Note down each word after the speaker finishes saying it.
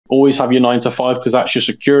always have your 9 to 5 because that's your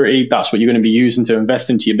security. That's what you're going to be using to invest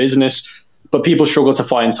into your business. But people struggle to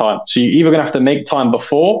find time. So you're either going to have to make time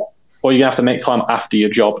before or you're going to have to make time after your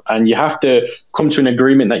job. And you have to come to an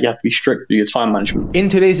agreement that you have to be strict with your time management. In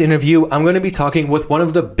today's interview, I'm going to be talking with one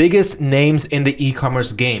of the biggest names in the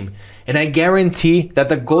e-commerce game. And I guarantee that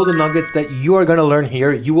the golden nuggets that you are going to learn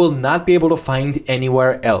here, you will not be able to find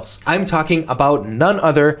anywhere else. I'm talking about none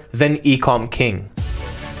other than eComKing.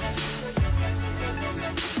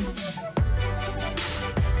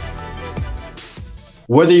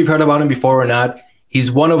 Whether you've heard about him before or not,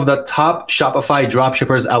 he's one of the top Shopify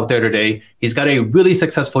dropshippers out there today. He's got a really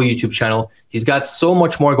successful YouTube channel. He's got so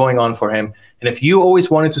much more going on for him. And if you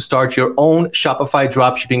always wanted to start your own Shopify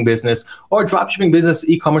dropshipping business or dropshipping business,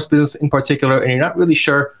 e-commerce business in particular, and you're not really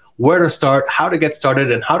sure where to start, how to get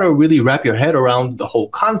started, and how to really wrap your head around the whole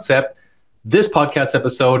concept, this podcast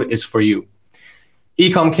episode is for you.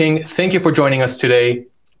 eComKing, thank you for joining us today.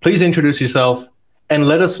 Please introduce yourself and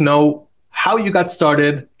let us know how you got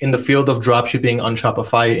started in the field of dropshipping on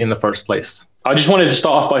Shopify in the first place. I just wanted to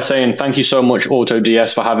start off by saying thank you so much,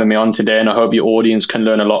 AutoDS, for having me on today. And I hope your audience can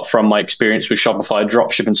learn a lot from my experience with Shopify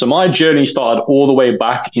dropshipping. So my journey started all the way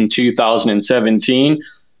back in 2017.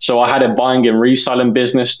 So I had a buying and reselling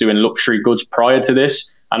business doing luxury goods prior to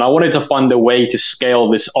this. And I wanted to find a way to scale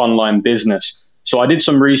this online business. So I did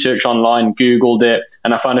some research online, Googled it,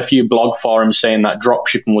 and I found a few blog forums saying that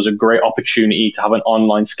dropshipping was a great opportunity to have an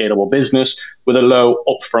online scalable business with a low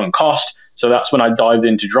upfront cost. So that's when I dived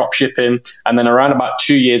into dropshipping. And then around about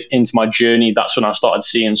 2 years into my journey, that's when I started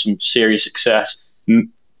seeing some serious success,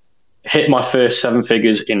 hit my first 7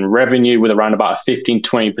 figures in revenue with around about a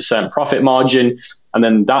 15-20% profit margin. And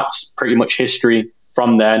then that's pretty much history.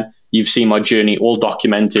 From then, you've seen my journey all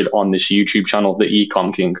documented on this YouTube channel, the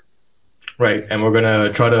eComKing. Right. And we're going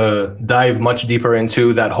to try to dive much deeper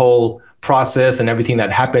into that whole process and everything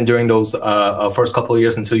that happened during those first couple of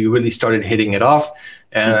years until you really started hitting it off.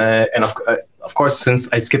 And of course,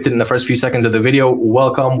 since I skipped it in the first few seconds of the video,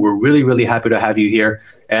 welcome. We're really, really happy to have you here.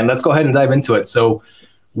 And let's go ahead and dive into it. So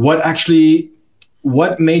what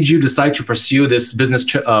made you decide to pursue this business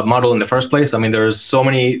model in the first place? I mean, there's so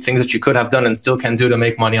many things that you could have done and still can do to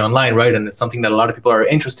make money online, right? And it's something that a lot of people are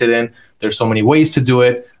interested in. There's so many ways to do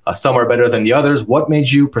it. Some are better than the others. What made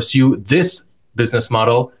you pursue this business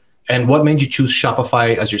model? And what made you choose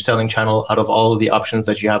Shopify as your selling channel out of all of the options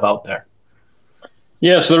that you have out there?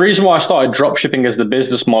 Yeah, so the reason why I started dropshipping as the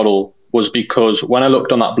business model was because when I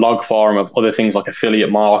looked on that blog forum of other things like affiliate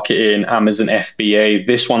marketing, Amazon FBA,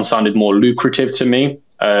 this one sounded more lucrative to me.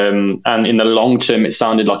 And in the long term, it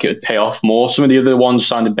sounded like it would pay off more. Some of the other ones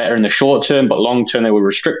sounded better in the short term, but long term, they were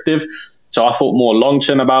restrictive. So I thought more long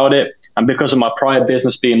term about it. And because of my prior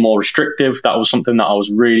business being more restrictive, that was something that I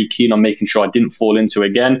was really keen on making sure I didn't fall into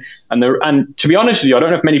again. And to be honest with you, I don't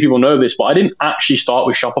know if many people know this, but I didn't actually start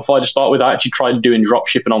with Shopify to start with. I actually tried doing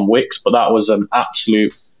dropshipping on Wix, but that was an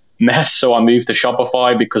absolute mess. So I moved to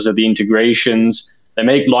Shopify because of the integrations. They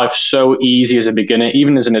make life so easy as a beginner,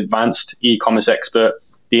 even as an advanced e-commerce expert.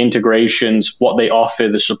 The integrations, what they offer,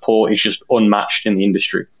 the support is just unmatched in the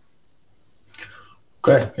industry.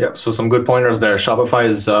 Okay, yeah, so some good pointers there. Shopify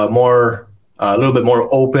is a little bit more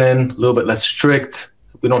open, a little bit less strict.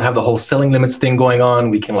 We don't have the whole selling limits thing going on.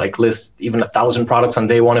 We can list even 1,000 products on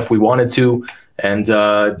day one if we wanted to, and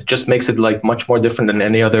just makes it much more different than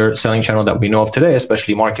any other selling channel that we know of today,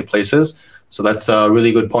 especially marketplaces. So that's a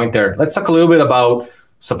really good point there. Let's talk a little bit about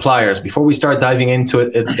suppliers before we start diving into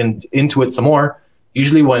it some more.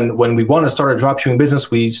 Usually when we want to start a dropshipping business,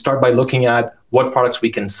 we start by looking at what products we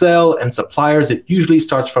can sell and suppliers. It usually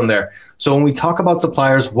starts from there. So when we talk about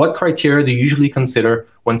suppliers, what criteria do you usually consider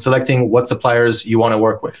when selecting what suppliers you want to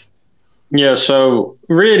work with? Yeah, so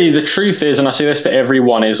really the truth is, and I say this to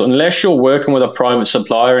everyone, is unless you're working with a private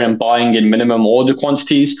supplier and buying in minimum order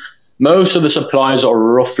quantities, most of the suppliers are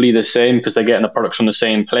roughly the same because they're getting the products from the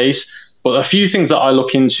same place. But a few things that I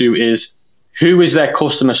look into is, who is their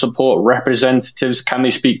customer support representatives? Can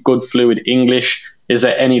they speak good fluid English? Is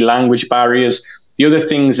there any language barriers? The other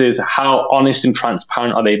things is, how honest and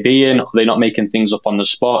transparent are they being? Are they not making things up on the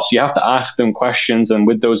spot? So you have to ask them questions, and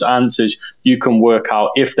with those answers, you can work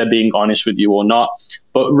out if they're being honest with you or not.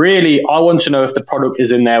 But really, I want to know if the product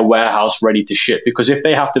is in their warehouse ready to ship, because if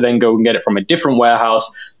they have to then go and get it from a different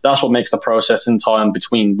warehouse, that's what makes the processing time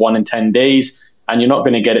between 1 and 10 days. And you're not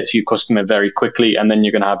going to get it to your customer very quickly, and then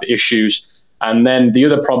you're going to have issues. And then the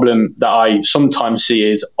other problem that I sometimes see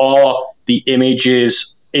is, are the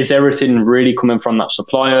images, is everything really coming from that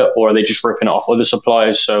supplier, or are they just ripping it off other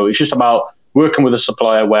suppliers? So it's just about working with a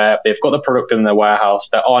supplier where they've got the product in their warehouse,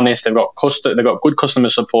 they're honest, they've got good customer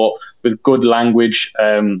support with good language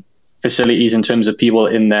facilities in terms of people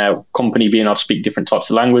in their company being able to speak different types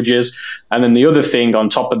of languages. And then the other thing on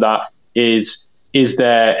top of that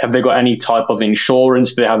have they got any type of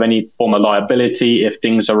insurance? Do they have any form of liability if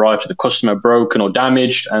things arrive to the customer broken or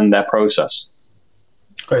damaged and their process?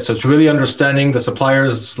 Okay, so it's really understanding the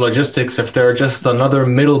supplier's logistics. If they're just another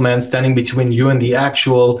middleman standing between you and the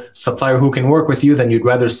actual supplier who can work with you, then you'd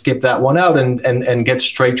rather skip that one out and get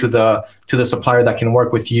straight to the supplier that can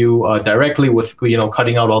work with you directly, with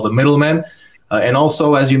cutting out all the middlemen. And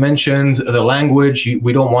also, as you mentioned, the language,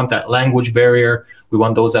 we don't want that language barrier. We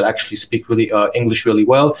want those that actually speak really English really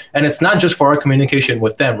well. And it's not just for our communication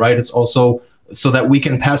with them, right? It's also so that we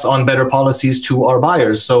can pass on better policies to our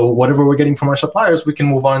buyers. So whatever we're getting from our suppliers, we can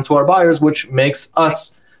move on to our buyers, which makes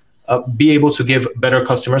us be able to give better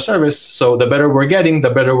customer service. So the better we're getting,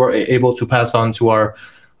 the better we're able to pass on to our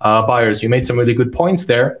buyers. You made some really good points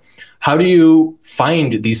there. How do you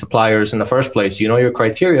find these suppliers in the first place? You know your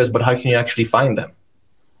criteria, but how can you actually find them?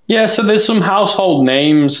 Yeah, so there's some household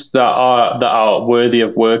names that are worthy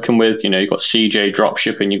of working with. You've got CJ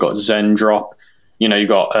Dropshipping, you've got Zendrop, you've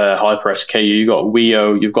got HyperSKU, you've got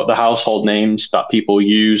Weo, you've got the household names that people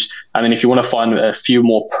use. And then if you want to find a few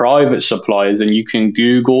more private suppliers, then you can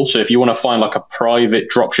Google. So if you want to find like a private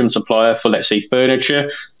dropshipping supplier for, let's say, furniture,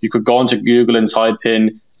 you could go onto Google and type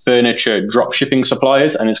in furniture dropshipping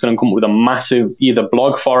suppliers, and it's going to come up with a massive either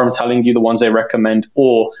blog forum telling you the ones they recommend,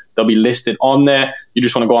 or they'll be listed on there. You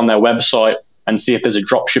just want to go on their website and see if there's a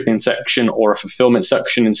dropshipping section or a fulfillment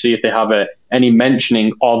section, and see if they have any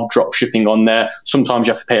mentioning of dropshipping on there. Sometimes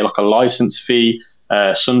you have to pay like a license fee.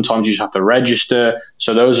 Sometimes you just have to register.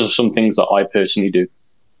 So those are some things that I personally do.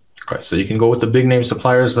 Okay, so you can go with the big name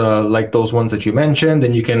suppliers like those ones that you mentioned,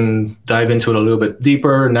 and you can dive into it a little bit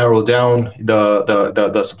deeper, narrow down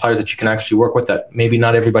the suppliers that you can actually work with that maybe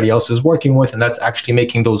not everybody else is working with, and that's actually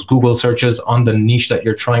making those Google searches on the niche that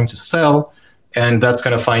you're trying to sell. And that's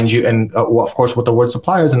going to find you, and of course with the word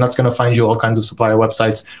suppliers, and that's going to find you all kinds of supplier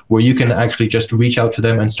websites where you can actually just reach out to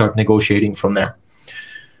them and start negotiating from there.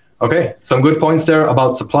 Okay, some good points there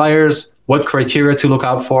about suppliers, what criteria to look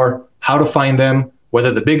out for, how to find them, whether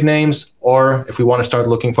the big names, or if we want to start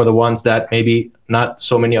looking for the ones that maybe not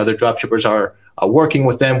so many other dropshippers are working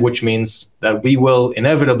with them, which means that we will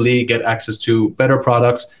inevitably get access to better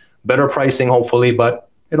products, better pricing, hopefully, but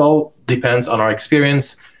it all depends on our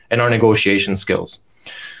experience and our negotiation skills.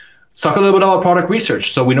 Let's talk a little bit about product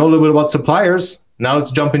research. So we know a little bit about suppliers. Now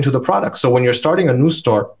let's jump into the product. So when you're starting a new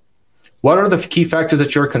store, what are the key factors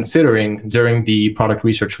that you're considering during the product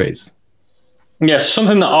research phase? Yes,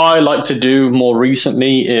 something that I like to do more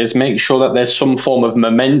recently is make sure that there's some form of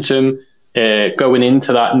momentum going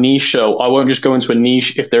into that niche. So I won't just go into a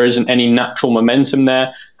niche if there isn't any natural momentum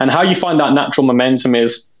there. And how you find that natural momentum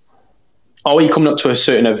is, are we coming up to a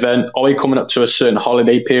certain event? Are we coming up to a certain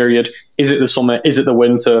holiday period? Is it the summer? Is it the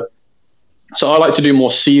winter? So I like to do more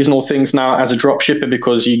seasonal things now as a dropshipper,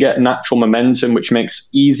 because you get natural momentum, which makes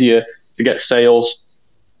it easier to get sales,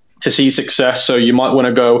 to see success. So you might want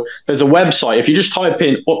to go, there's a website. If you just type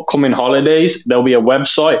in upcoming holidays, there'll be a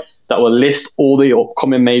website that will list all the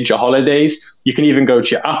upcoming major holidays. You can even go to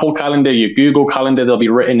your Apple calendar, your Google calendar, they'll be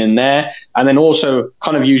written in there. And then also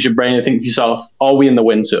kind of use your brain and think to yourself, are we in the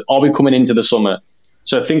winter? Are we coming into the summer?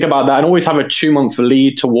 So think about that, and always have a 2-month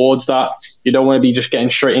lead towards that. You don't want to be just getting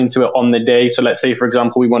straight into it on the day. So let's say, for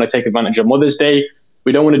example, we want to take advantage of Mother's Day.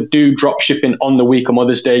 We don't want to do drop shipping on the week of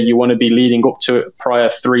Mother's Day. You want to be leading up to it prior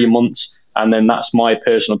 3 months. And then that's my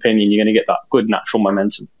personal opinion. You're going to get that good natural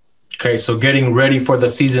momentum. Okay, so getting ready for the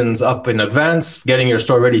seasons up in advance, getting your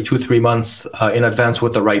store ready 2-3 months in advance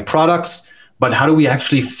with the right products. But how do we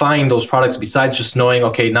actually find those products besides just knowing,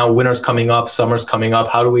 okay, now winter's coming up, summer's coming up?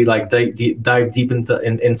 How do we dive deep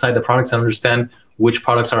inside the products and understand which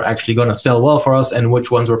products are actually going to sell well for us and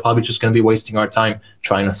which ones we're probably just going to be wasting our time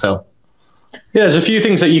trying to sell? Yeah, there's a few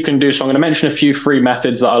things that you can do. So I'm going to mention a few free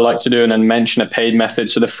methods that I like to do, and then mention a paid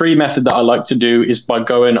method. So the free method that I like to do is by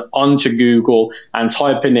going onto Google and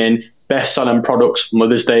typing in best-selling products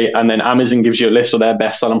Mother's Day, and then Amazon gives you a list of their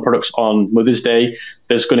best-selling products on Mother's Day.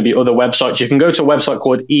 There's going to be other websites. You can go to a website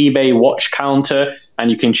called eBay Watch Counter,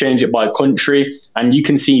 and you can change it by country, and you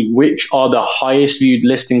can see which are the highest viewed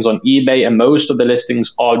listings on eBay, and most of the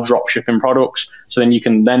listings are dropshipping products. So then you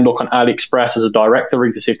can then look on AliExpress as a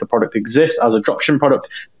directory to see if the product exists as a dropshipping product,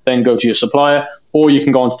 then go to your supplier, or you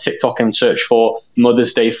can go onto TikTok and search for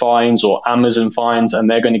Mother's Day finds or Amazon finds, and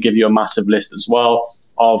they're going to give you a massive list as well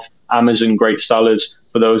of Amazon great sellers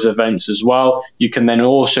for those events as well. You can then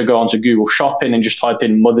also go onto Google Shopping and just type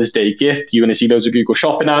in Mother's Day gift. You're going to see those are Google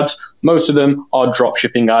Shopping ads. Most of them are drop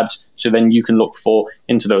shipping ads. So then you can look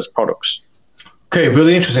into those products. Okay,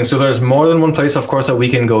 really interesting. So there's more than one place, of course, that we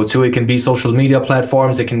can go to. It can be social media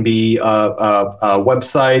platforms. It can be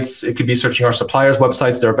websites. It could be searching our suppliers'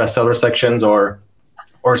 websites, their bestseller sections, or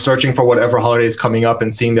searching for whatever holiday is coming up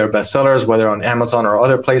and seeing their bestsellers, whether on Amazon or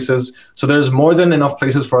other places. So there's more than enough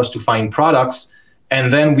places for us to find products.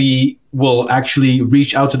 And then we will actually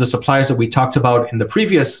reach out to the suppliers that we talked about in the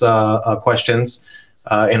previous questions,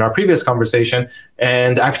 in our previous conversation,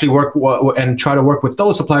 and actually try to work with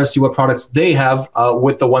those suppliers, see what products they have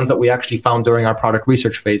with the ones that we actually found during our product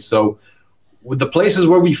research phase. So with the places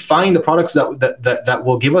where we find the products that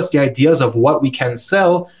will give us the ideas of what we can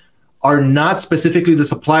sell are not specifically the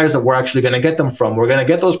suppliers that we're actually going to get them from. We're going to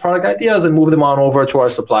get those product ideas and move them on over to our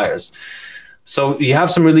suppliers. So you have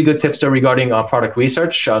some really good tips there regarding product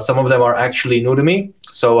research. Some of them are actually new to me.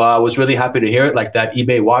 So I was really happy to hear it, like that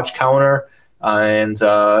eBay watch counter and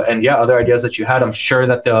yeah, other ideas that you had. I'm sure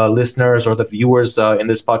that the listeners or the viewers in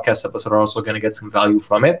this podcast episode are also going to get some value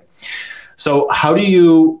from it. So how do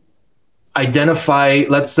you identify,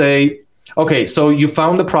 let's say, okay, so you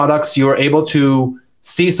found the products, you were able to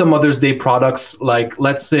see some Mother's Day products, like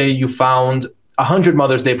let's say you found 100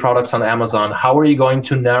 Mother's Day products on Amazon. How are you going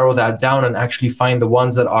to narrow that down and actually find the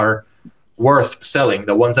ones that are worth selling,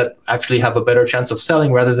 the ones that actually have a better chance of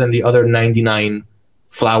selling rather than the other 99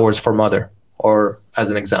 flowers for mother, or as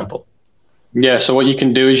an example? Yeah, so what you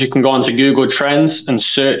can do is you can go onto Google Trends and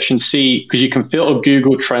search and see, because you can filter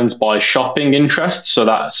Google Trends by shopping interests. So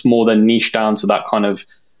that's more than niche down to that kind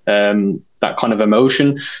of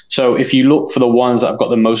emotion. So if you look for the ones that have got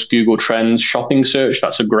the most Google Trends shopping search,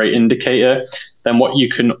 that's a great indicator. Then what you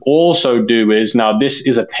can also do is, now this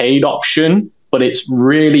is a paid option, but it's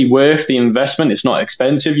really worth the investment. It's not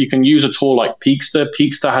expensive. You can use a tool like Peakster.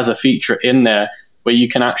 Peakster has a feature in there where you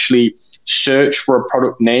can actually search for a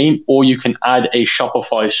product name, or you can add a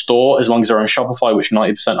Shopify store as long as they're on Shopify, which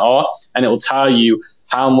 90% are, and it will tell you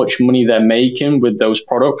how much money they're making with those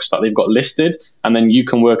products that they've got listed, and then you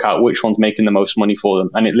can work out which one's making the most money for them.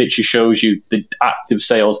 And it literally shows you the active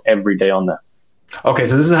sales every day on there. Okay,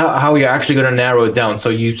 so this is how you're actually going to narrow it down. So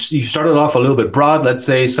you started off a little bit broad. Let's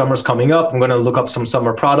say summer's coming up. I'm going to look up some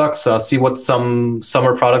summer products, see what some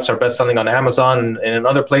summer products are best selling on Amazon and in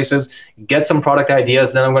other places, get some product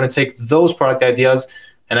ideas. Then I'm going to take those product ideas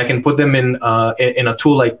and I can put them in a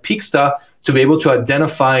tool like Peakster to be able to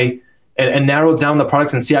identify and narrow down the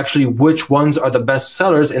products and see actually which ones are the best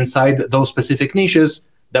sellers inside those specific niches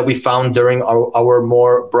that we found during our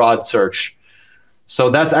more broad search. So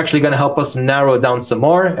that's actually going to help us narrow it down some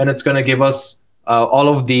more, and it's going to give us all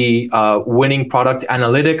of the winning product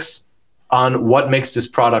analytics on what makes this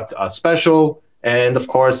product special, and of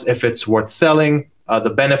course, if it's worth selling, the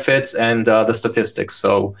benefits and the statistics.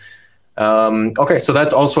 So, okay, so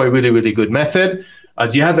that's also a really, really good method.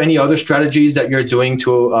 Do you have any other strategies that you're doing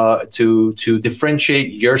to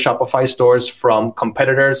differentiate your Shopify stores from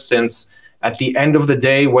competitors? Since at the end of the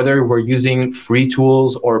day, whether we're using free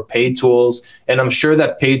tools or paid tools, and I'm sure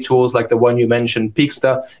that paid tools like the one you mentioned,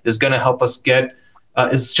 Peakster, is going to help us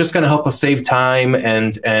it's just going to help us save time,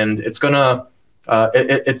 and it's going to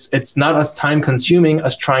it's not as time consuming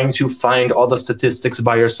as trying to find all the statistics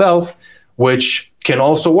by yourself, which can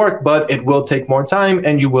also work, but it will take more time,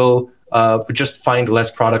 and you will just find less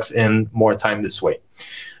products in more time this way.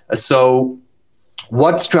 So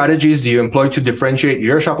what strategies do you employ to differentiate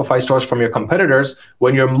your Shopify stores from your competitors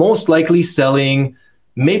when you're most likely selling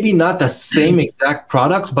maybe not the same exact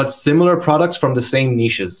products, but similar products from the same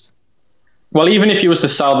niches? Well, even if you was to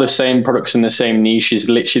sell the same products in the same niches,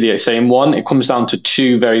 literally the same one, it comes down to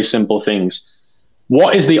two very simple things.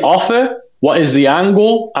 What is the offer? What is the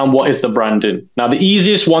angle? And what is the branding? Now, the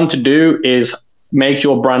easiest one to do is make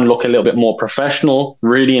your brand look a little bit more professional,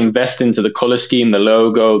 really invest into the color scheme, the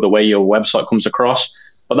logo, the way your website comes across.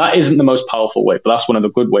 But that isn't the most powerful way, but that's one of the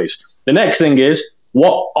good ways. The next thing is,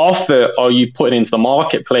 what offer are you putting into the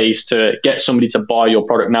marketplace to get somebody to buy your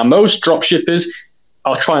product? Now, most drop shippers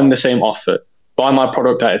are trying the same offer. Buy my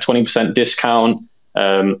product at a 20% discount.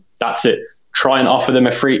 That's it. Try and offer them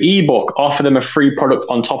a free ebook, offer them a free product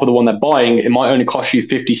on top of the one they're buying. It might only cost you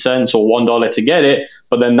 50 cents or $1 to get it,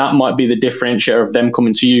 but then that might be the differentiator of them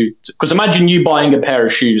coming to you. Because imagine you buying a pair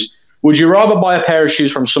of shoes. Would you rather buy a pair of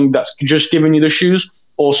shoes from somebody that's just giving you the shoes,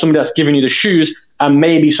 or somebody that's giving you the shoes and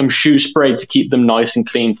maybe some shoe spray to keep them nice and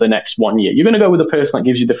clean for the next 1 year? You're going to go with the person that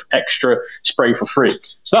gives you the extra spray for free.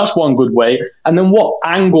 So that's one good way. And then what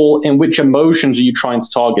angle and which emotions are you trying to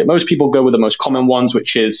target? Most people go with the most common ones,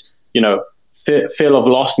 which is, feel of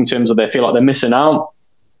loss in terms of they feel like they're missing out.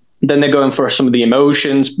 Then they're going for some of the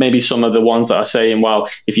emotions, maybe some of the ones that are saying, well,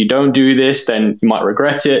 if you don't do this, then you might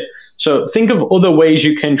regret it. So think of other ways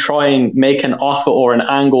you can try and make an offer or an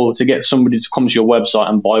angle to get somebody to come to your website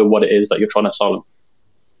and buy what it is that you're trying to sell them.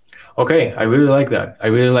 Okay, I really like that. I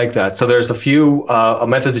really like that. So there's a few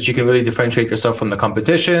methods that you can really differentiate yourself from the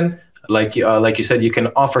competition. Like you said, you can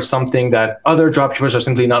offer something that other dropshippers are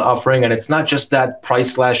simply not offering, and it's not just that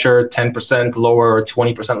price slasher, 10% lower or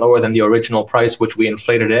 20% lower than the original price, which we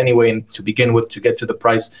inflated anyway and to begin with to get to the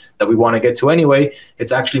price that we want to get to anyway.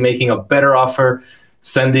 It's actually making a better offer,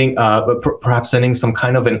 sending perhaps sending some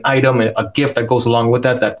kind of an item, a gift that goes along with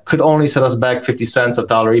that could only set us back 50 cents, a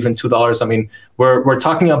dollar, even $2. I mean, we're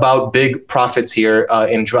talking about big profits here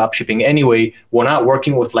in dropshipping anyway. We're not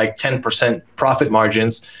working with like 10% profit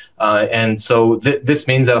margins. And so this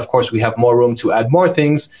means that, of course, we have more room to add more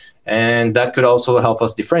things. And that could also help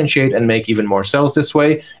us differentiate and make even more sales this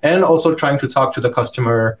way. And also trying to talk to the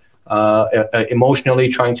customer emotionally,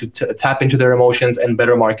 trying to tap into their emotions and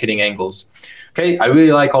better marketing angles. Okay, I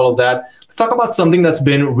really like all of that. Let's talk about something that's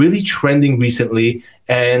been really trending recently.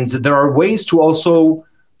 And there are ways to also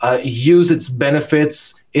use its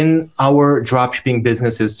benefits in our dropshipping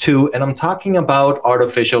businesses too. And I'm talking about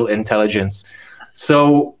artificial intelligence.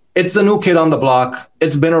 So it's the new kid on the block.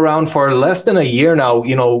 It's been around for less than a year now,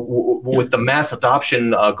 you know, with the mass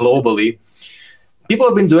adoption globally. People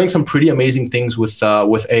have been doing some pretty amazing things with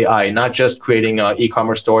AI, not just creating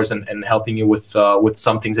e-commerce stores and helping you with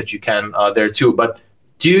some things that you can there too. But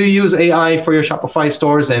do you use AI for your Shopify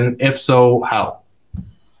stores? And if so, how?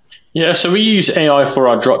 Yeah, so we use AI for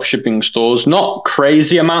our dropshipping stores. Not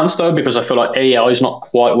crazy amounts though, because I feel like AI is not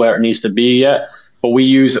quite where it needs to be yet. But we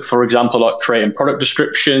use it, for example, like creating product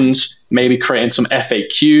descriptions, maybe creating some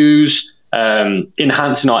FAQs,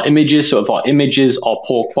 enhancing our images. So if our images are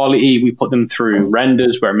poor quality, we put them through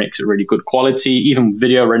renders where it makes it really good quality. Even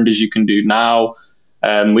video renders you can do now.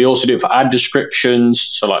 We also do it for ad descriptions,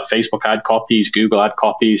 so like Facebook ad copies, Google ad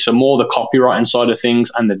copies. So more the copywriting side of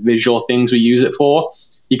things and the visual things we use it for.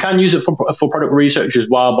 You can use it for product research as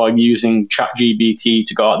well by using ChatGPT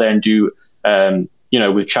to go out there and do,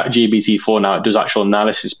 with ChatGPT 4 now, it does actual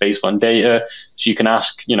analysis based on data. So you can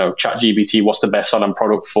ask, ChatGPT, what's the best selling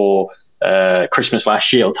product for Christmas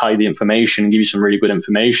last year? It'll tell you the information, give you some really good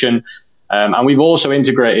information. And we've also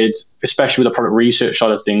integrated, especially with the product research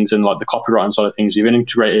side of things and like the copywriting side of things, we've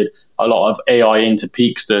integrated a lot of AI into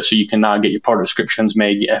Peakster, so you can now get your product descriptions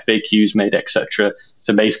made, your FAQs made, etc.,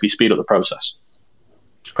 to basically speed up the process.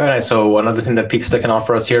 Okay, nice. So another thing that Peakster can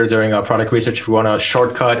offer us here during our product research, if we want to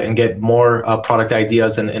shortcut and get more product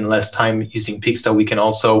ideas in less time using Peakster, we can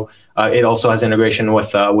also, it also has integration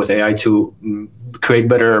with AI to create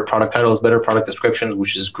better product titles, better product descriptions,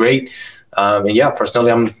 which is great. And yeah,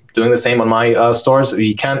 personally, I'm doing the same on my stores.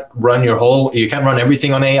 You can't run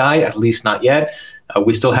everything on AI, at least not yet.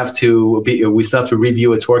 We still have to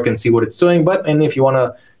review its work and see what it's doing. And if you want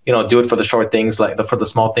to, do it for the short things, for the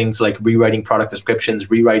small things like rewriting product descriptions,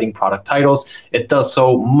 rewriting product titles, it does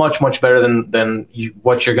so much better than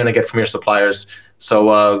what you're going to get from your suppliers.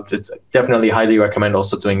 So definitely highly recommend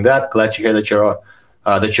also doing that. Glad to hear that you're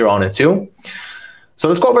on it too. So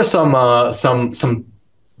let's go over some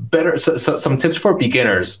tips for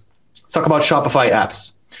beginners. Let's talk about Shopify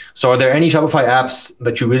apps. So are there any Shopify apps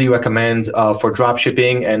that you really recommend for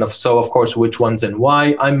dropshipping? And if so, of course, which ones and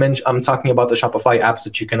why? I'm talking about the Shopify apps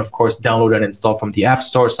that you can, of course, download and install from the App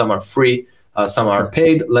Store. Some are free, some are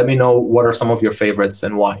paid. Let me know what are some of your favorites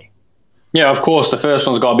and why. Yeah, of course. The first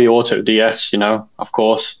one's got to be AutoDS, of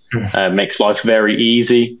course. Makes life very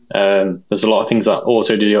easy. There's a lot of things that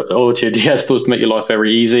AutoDS does to make your life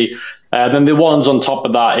very easy. Then the ones on top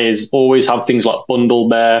of that is always have things like Bundle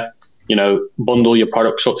there. Bundle your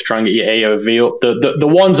products up to try and get your AOV up. The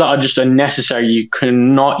ones that are just unnecessary, you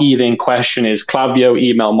cannot even question, is Klaviyo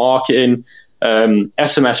email marketing,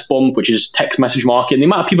 SMS Bump, which is text message marketing. The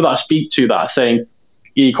amount of people that I speak to that are saying,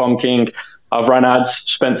 eComKing, I've ran ads,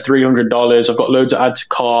 spent $300, I've got loads of add to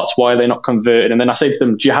carts, why are they not converted? And then I say to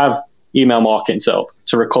them, do you have email marketing set up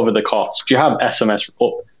to recover the carts? Do you have SMS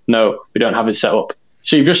up? No, we don't have it set up.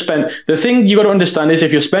 So you've just spent, the thing you got to understand is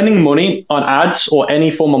if you're spending money on ads or any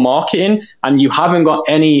form of marketing and you haven't got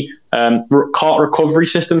any cart recovery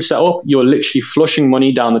system set up, you're literally flushing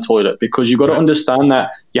money down the toilet, because you've got to understand that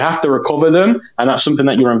you have to recover them. And that's something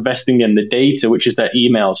that you're investing in, the data, which is their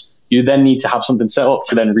emails. You then need to have something set up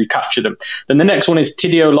to then recapture them. Then the next one is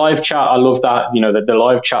Tidio live chat. I love that, the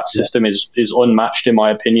live chat system is unmatched in my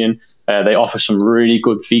opinion. They offer some really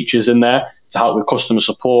good features in there to help with customer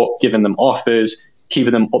support, giving them offers,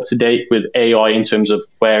 keeping them up to date with AI in terms of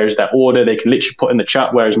where is their order. They can literally put in the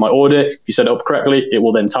chat, where is my order? If you set it up correctly, it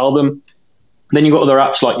will then tell them. Then you've got other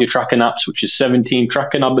apps like your tracking apps, which is 17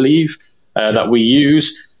 tracking, I believe, that we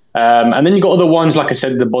use. And then you got other ones, like I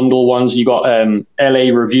said, the bundle ones. You got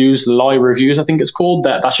LA Reviews, Live Reviews, I think it's called.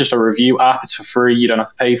 That's just a review app. It's for free. You don't have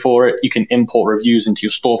to pay for it. You can import reviews into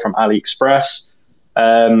your store from AliExpress.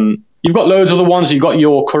 You've got loads of other ones. You've got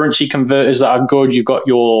your currency converters that are good. You've got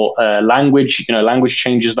your language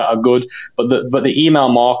changes that are good. But the email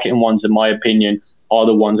marketing ones, in my opinion, are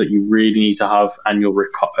the ones that you really need to have, and you'll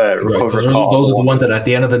recover. Those are the ones that at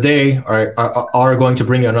the end of the day are going to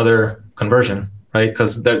bring you another conversion, right?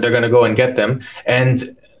 Because they're going to go and get them. And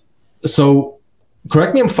so,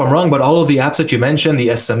 correct me if I'm wrong, but all of the apps that you mentioned, the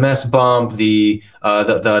SMS bump, the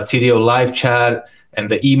TDO live chat, and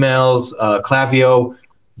the emails, Klaviyo,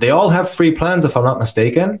 they all have free plans, if I'm not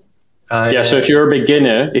mistaken. So if you're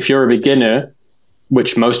a beginner,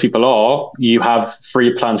 which most people are, you have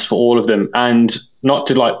free plans for all of them. And not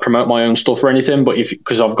to like promote my own stuff or anything, but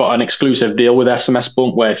because I've got an exclusive deal with SMS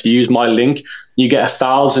Bump, where if you use my link, you get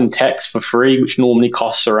 1,000 texts for free, which normally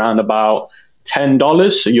costs around about $10,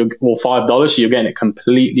 or $5. So you're getting it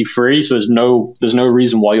completely free. So there's no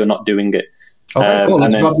reason why you're not doing it. Okay, cool.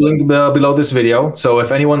 Let's drop the link below this video. So if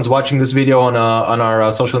anyone's watching this video on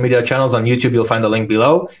our social media channels on YouTube, you'll find the link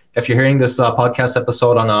below. If you're hearing this podcast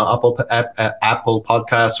episode on Apple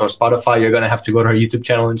Podcasts or Spotify, you're going to have to go to our YouTube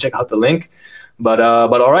channel and check out the link. But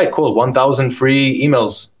all right, cool. 1,000 free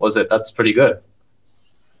emails was it? That's pretty good.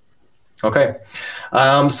 Okay.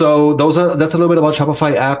 So that's a little bit about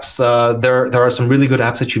Shopify apps. There are some really good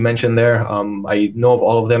apps that you mentioned there. I know of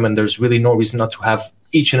all of them, and there's really no reason not to have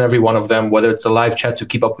each and every one of them, whether it's a live chat to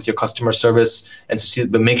keep up with your customer service and to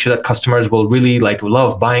make sure that customers will really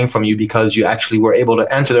love buying from you, because you actually were able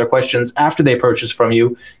to answer their questions after they purchase from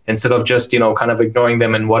you, instead of just, kind of ignoring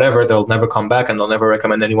them and whatever. They'll never come back, and they'll never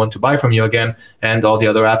recommend anyone to buy from you again. And all the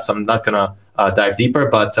other apps, I'm not going to dive deeper,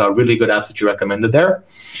 but really good apps that you recommended there.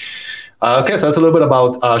 Okay, so that's a little bit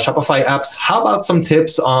about Shopify apps. How about some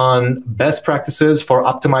tips on best practices for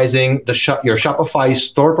optimizing your Shopify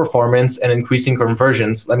store performance and increasing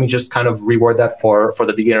conversions? Let me just kind of reword that for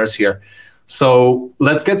the beginners here. So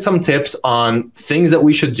let's get some tips on things that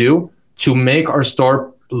we should do to make our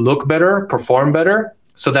store look better, perform better,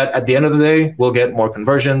 so that at the end of the day, we'll get more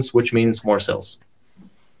conversions, which means more sales.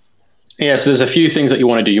 Yeah, so there's a few things that you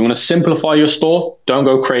want to do. You want to simplify your store. Don't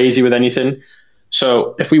go crazy with anything.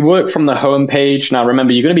 So if we work from the home page, now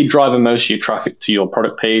remember, you're going to be driving most of your traffic to your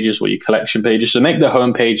product pages or your collection pages. So make the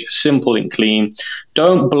home page simple and clean.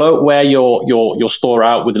 Don't bloatware your store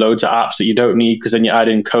out with loads of apps that you don't need, because then you add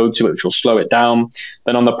in code to it, which will slow it down.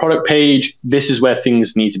 Then on the product page, this is where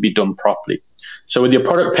things need to be done properly. So with your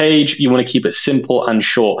product page, you want to keep it simple and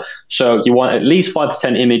short. So you want at least 5 to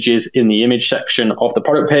 10 images in the image section of the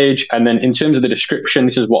product page. And then in terms of the description,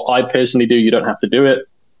 this is what I personally do. You don't have to do it.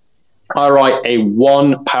 I write a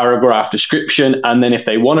 1-paragraph description, and then if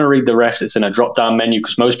they want to read the rest, it's in a drop-down menu,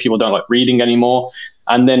 because most people don't like reading anymore.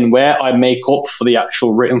 And then where I make up for the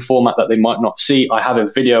actual written format that they might not see, I have a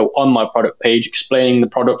video on my product page explaining the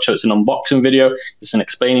product. So it's an unboxing video, it's an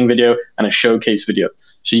explaining video, and a showcase video.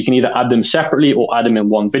 So you can either add them separately or add them in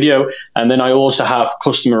one video. And then I also have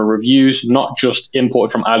customer reviews, not just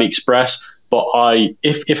imported from AliExpress, but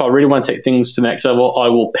if I really want to take things to the next level, I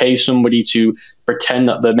will pay somebody to pretend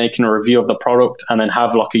that they're making a review of the product, and then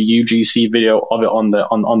have like a UGC video of it on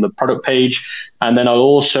the product page. And then I'll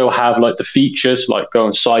also have like the features, like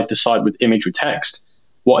going side to side with image with text.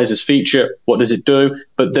 What is this feature? What does it do?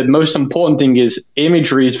 But the most important thing is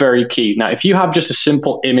imagery is very key. Now, if you have just a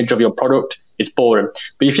simple image of your product, it's boring.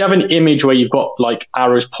 But if you have an image where you've got like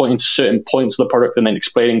arrows pointing to certain points of the product and then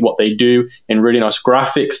explaining what they do in really nice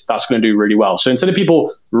graphics, that's going to do really well. So instead of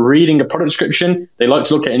people reading a product description, they like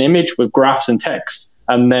to look at an image with graphs and text,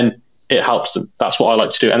 and then it helps them. That's what I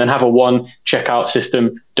like to do. And then have a one checkout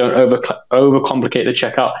system. Don't overcomplicate the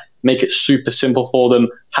checkout. Make it super simple for them.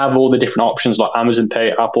 Have all the different options like Amazon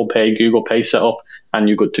Pay, Apple Pay, Google Pay set up, and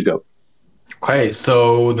you're good to go. Okay,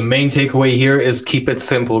 so the main takeaway here is keep it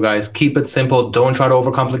simple, guys. Keep it simple. Don't try to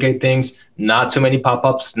overcomplicate things. Not too many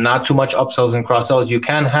pop-ups, not too much upsells and cross-sells. You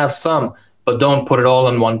can have some, but don't put it all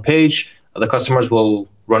on one page. The customers will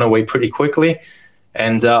run away pretty quickly.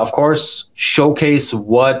 And of course, showcase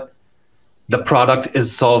what the product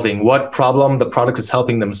is solving, what problem the product is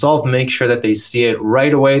helping them solve. Make sure that they see it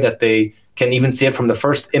right away, that they can even see it from the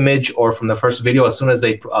first image or from the first video as soon as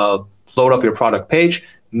they load up your product page.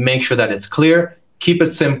 Make sure that it's clear. Keep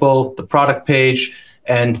it simple. The product page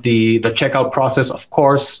and the checkout process, of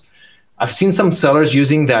course. I've seen some sellers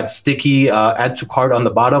using that sticky add to cart on the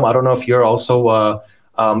bottom. I don't know if you're also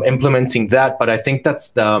implementing that, but I think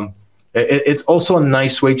that's it's also a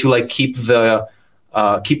nice way to like keep the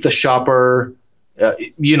shopper,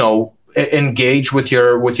 engage with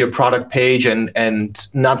your product page and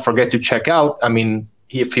not forget to check out. I mean,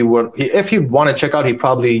 if he want to check out, he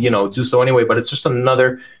probably do so anyway. But it's just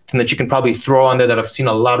another thing that you can probably throw on there that I've seen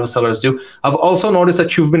a lot of sellers do. I've also noticed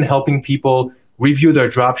that you've been helping people review their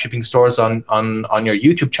dropshipping stores on your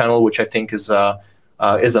YouTube channel, which I think is a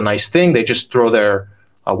nice thing. They just throw their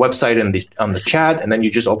website on the chat, and then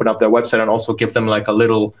you just open up their website and also give them like a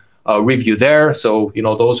little review there. So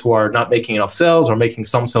those who are not making enough sales or making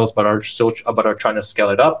some sales but are trying to scale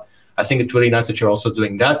it up. I think it's really nice that you're also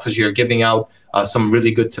doing that, because you're giving out some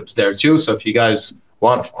really good tips there too. So if you guys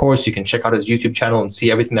want, of course, you can check out his YouTube channel and see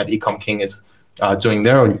everything that eComKing is doing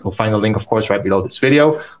there, or you can find the link, of course, right below this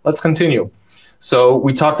video. Let's continue. So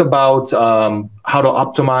we talked about how to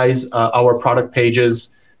optimize our product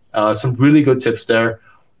pages, some really good tips there.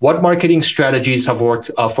 What marketing strategies have worked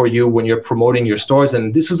for you when you're promoting your stores?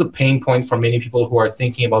 And this is a pain point for many people who are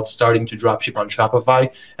thinking about starting to dropship on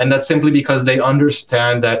Shopify. And that's simply because they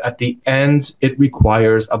understand that at the end, it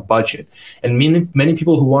requires a budget. And many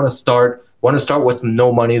people who want to start with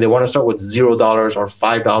no money. They want to start with $0 or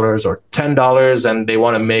 $5 or $10, and they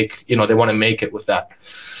want to make it with that.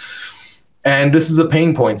 And this is a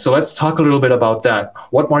pain point. So let's talk a little bit about that.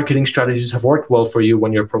 What marketing strategies have worked well for you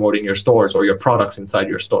when you're promoting your stores or your products inside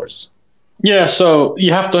your stores? Yeah, so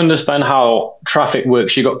you have to understand how traffic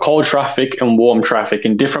works. You've got cold traffic and warm traffic,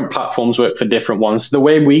 and different platforms work for different ones. The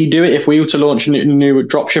way we do it, if we were to launch a new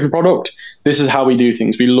dropshipping product, this is how we do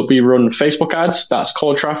things. We run Facebook ads. That's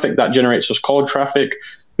cold traffic. That generates us cold traffic.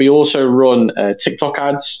 We also run TikTok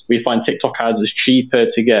ads. We find TikTok ads is cheaper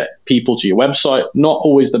to get people to your website. Not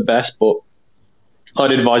always the best, but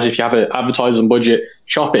I'd advise, if you have an advertising budget,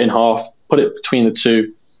 chop it in half, put it between the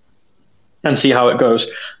two, and see how it goes.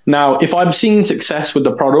 Now, if I'm seeing success with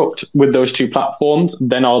the product with those two platforms,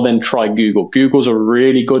 then I'll try Google. Google's a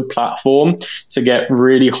really good platform to get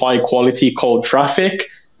really high quality cold traffic.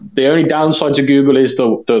 The only downside to Google is the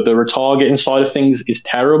retargeting side of things is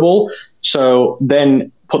terrible. So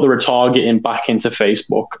then put the retargeting back into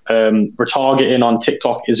Facebook. Retargeting on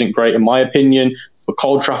TikTok isn't great in my opinion. For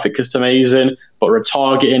cold traffic, it's amazing. But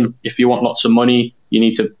retargeting, if you want lots of money, you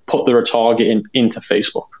need to put the retargeting into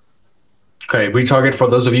Facebook. Okay, retarget, for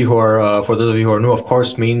those of you who are new, of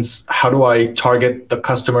course, means how do I target the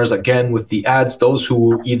customers again with the ads? Those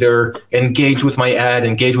who either engage with my ad,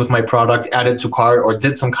 engage with my product, added to cart, or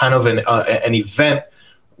did some kind of an event,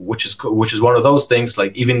 which is one of those things,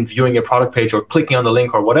 like even viewing your product page or clicking on the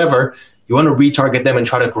link or whatever. You want to retarget them and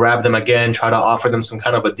try to grab them again, try to offer them some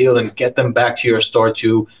kind of a deal and get them back to your store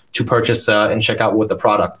to purchase and check out with the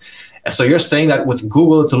product. And so you're saying that with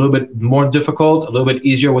Google, it's a little bit more difficult, a little bit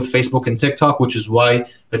easier with Facebook and TikTok, which is why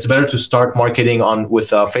it's better to start marketing with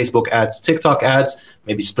Facebook ads, TikTok ads,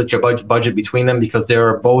 maybe split your budget between them, because they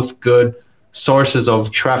are both good sources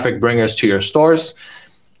of traffic bringers to your stores.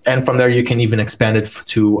 And from there, you can even expand it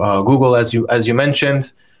to Google, as you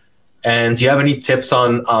mentioned. And do you have any tips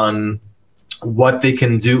on what they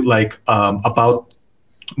can do, like about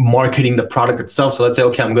marketing the product itself? So let's say,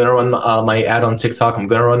 okay, I'm going to run my ad on TikTok. I'm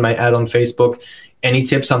going to run my ad on Facebook. Any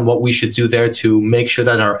tips on what we should do there to make sure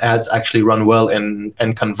that our ads actually run well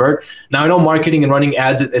and convert? Now, I know marketing and running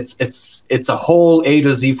ads, it's a whole A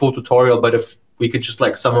to Z full tutorial, but if we could just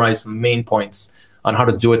like summarize some main points on how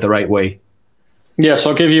to do it the right way. Yeah,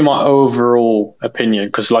 so I'll give you my overall opinion,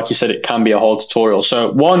 because like you said, it can be a whole tutorial.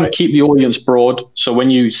 So one, keep the audience broad. So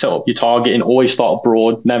when you set up your targeting, always start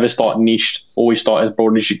broad, never start niched, always start as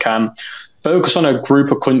broad as you can. Focus on a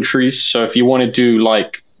group of countries. So if you want to do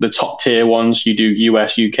like the top tier ones, you do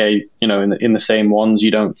US, UK, in the same ones.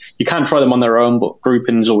 You can't try them on their own, but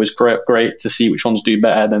grouping is always great to see which ones do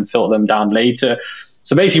better, then filter them down later.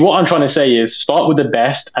 So basically what I'm trying to say is start with the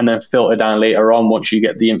best and then filter down later on once you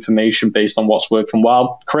get the information based on what's working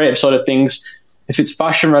well. Creative side of things, if it's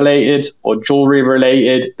fashion related or jewelry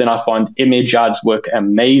related, then I find image ads work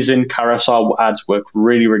amazing. Carousel ads work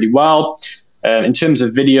really, really well. In terms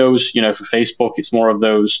of videos, for Facebook, it's more of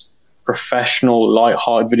those professional,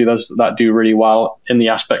 light-hearted videos that do really well, in the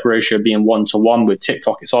aspect ratio being 1-to-1. With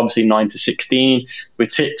TikTok, it's obviously 9-to-16. With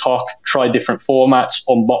TikTok, try different formats,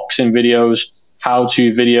 unboxing videos, how-to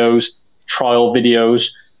videos, trial videos.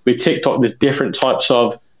 With TikTok, there's different types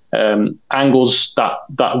of angles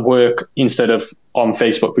that work instead of on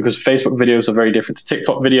Facebook, because Facebook videos are very different to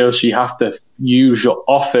TikTok videos. So you have to use your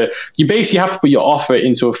offer. You basically have to put your offer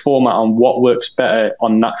into a format on what works better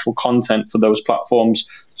on natural content for those platforms.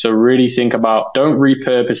 So really think about, don't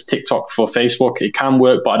repurpose TikTok for Facebook. It can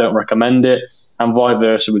work, but I don't recommend it, and vice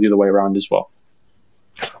versa with the other way around as well.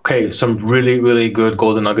 Okay, some really, really good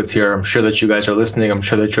golden nuggets here. I'm sure that you guys are listening. I'm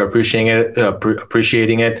sure that you're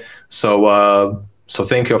appreciating it. So So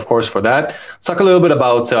thank you, of course, for that. Let's talk a little bit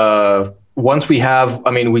about once we have,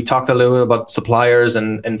 we talked a little bit about suppliers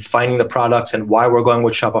and finding the products and why we're going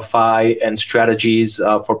with Shopify and strategies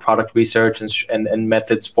for product research and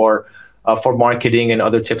methods for marketing and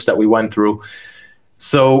other tips that we went through.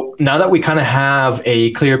 So now that we kind of have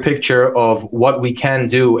a clear picture of what we can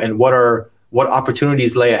do and what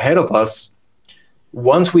opportunities lay ahead of us,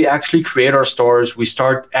 once we actually create our stores, we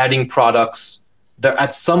start adding products that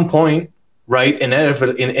at some point, right,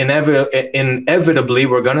 inevitably,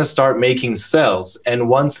 we're going to start making sales. And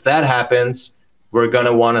once that happens, we're going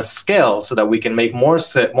to want to scale so that we can make more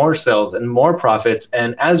sales and more profits.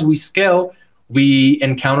 And as we scale, we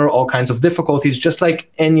encounter all kinds of difficulties, just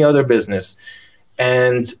like any other business.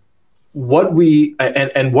 And one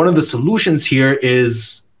of the solutions here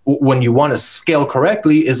is, when you want to scale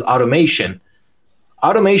correctly, is automation.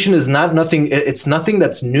 Automation is nothing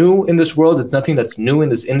that's new in this world. It's nothing that's new in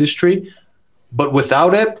this industry. But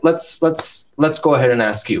without it, let's go ahead and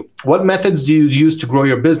ask you, what methods do you use to grow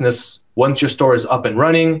your business once your store is up and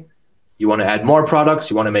running? You want to add more products,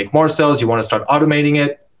 you want to make more sales, you want to start automating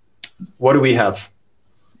it. What do we have?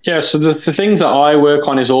 Yeah, so the things that I work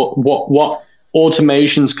on is what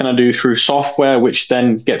automations can I do through software, which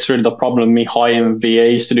then gets rid of the problem of me hiring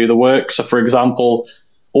VAs to do the work. So for example,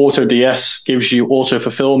 AutoDS gives you auto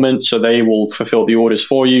fulfillment, so they will fulfill the orders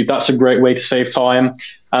for you. That's a great way to save time.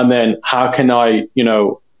 And then how can I,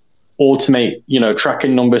 automate,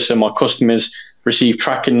 tracking numbers, so my customers receive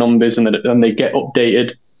tracking numbers and they get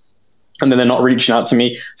updated, and then they're not reaching out to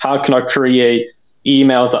me. How can I create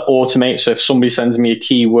emails that automate? So if somebody sends me a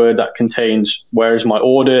keyword that contains "where is my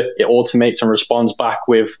order," it automates and responds back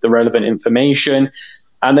with the relevant information.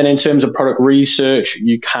 And then in terms of product research,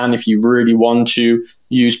 you can, if you really want to,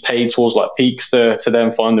 use paid tools like Peakster to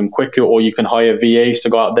then find them quicker, or you can hire VAs to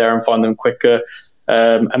go out there and find them quicker.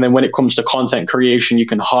 And then when it comes to content creation, you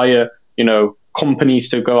can hire, companies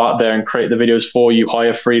to go out there and create the videos for you,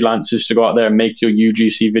 hire freelancers to go out there and make your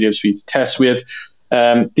UGC videos for you to test with.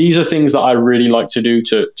 These are things that I really like to do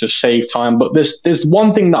to save time. But there's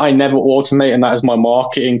one thing that I never automate, and that is my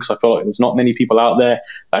marketing, because I feel like there's not many people out there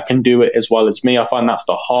that can do it as well as me. I find that's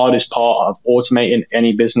the hardest part of automating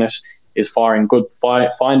any business, is finding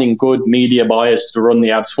good media buyers to run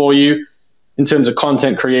the ads for you. In terms of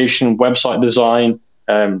content creation, website design,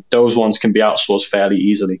 those ones can be outsourced fairly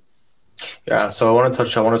easily. Yeah, so I want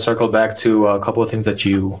to circle back to a couple of things that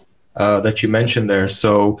you mentioned there.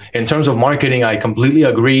 So in terms of marketing, I completely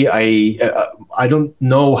agree. I don't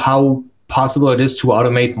know how possible it is to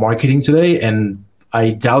automate marketing today, and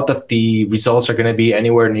I doubt that the results are going to be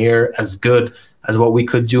anywhere near as good as what we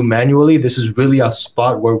could do manually. This is really a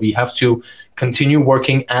spot where we have to continue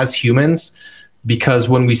working as humans, because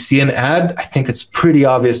when we see an ad, I think it's pretty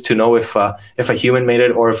obvious to know if a human made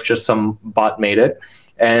it or if just some bot made it.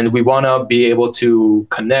 And we want to be able to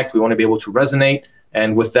connect. We want to be able to resonate.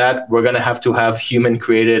 And with that, we're going to have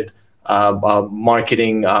human-created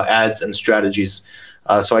marketing ads and strategies.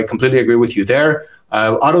 So I completely agree with you there.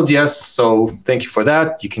 AutoDS, so thank you for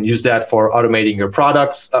that. You can use that for automating your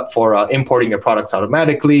products, for importing your products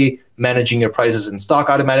automatically, managing your prices in stock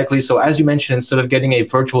automatically. So as you mentioned, instead of getting a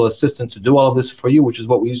virtual assistant to do all of this for you, which is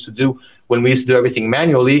what we used to do when we used to do everything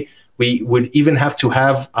manually, we would even have to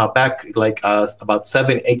have back about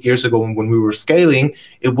 7-8 years ago when we were scaling,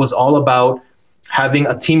 it was all about having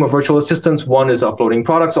a team of virtual assistants. One is uploading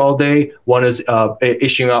products all day. One is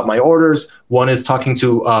issuing out my orders. One is talking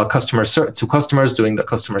to customers, doing the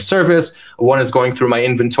customer service. One is going through my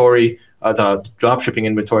inventory, the dropshipping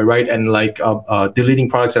inventory, right, and deleting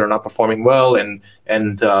products that are not performing well, and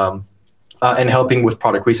helping with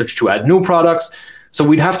product research to add new products. So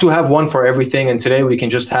we'd have to have one for everything, and today we can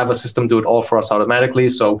just have a system do it all for us automatically.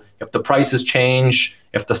 So if the prices change,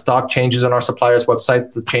 if the stock changes on our suppliers'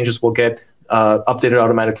 websites, the changes will get updated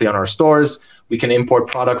automatically on our stores. We can import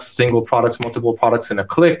products, single products, multiple products in a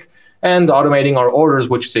click, and automating our orders,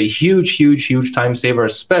 which is a huge, huge, huge time saver,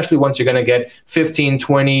 especially once you're going to get 15,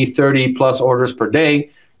 20, 30 plus orders per day.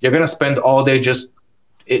 You're going to spend all day just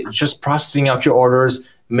processing out your orders,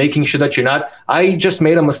 making sure that you're not. I just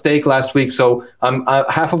made a mistake last week. So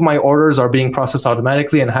half of my orders are being processed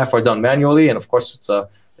automatically and half are done manually. And of course,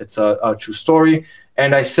 it's a true story.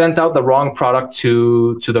 And I sent out the wrong product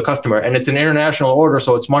to the customer, and it's an international order,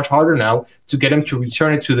 so it's much harder now to get him to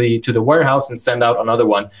return it to the warehouse and send out another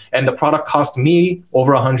one. And the product cost me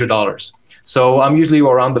over $100. So I'm usually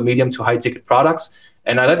around the medium to high ticket products,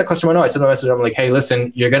 and I let the customer know. I sent a message. I'm like, hey,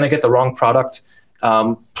 listen, you're gonna get the wrong product.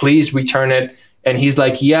 Please return it. And he's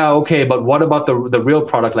like, yeah, okay, but what about the real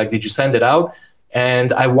product? Like, did you send it out?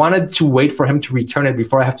 And I wanted to wait for him to return it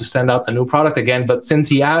before I have to send out the new product again. But since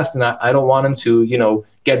he asked, and I don't want him to,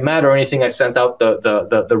 get mad or anything, I sent out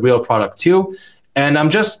the real product too. And I'm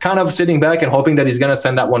just kind of sitting back and hoping that he's going to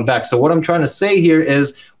send that one back. So what I'm trying to say here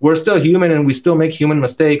is we're still human and we still make human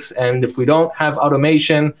mistakes. And if we don't have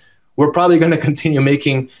automation, we're probably going to continue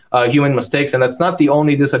making human mistakes. And that's not the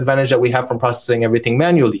only disadvantage that we have from processing everything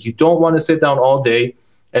manually. You don't want to sit down all day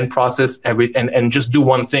and process everything and just do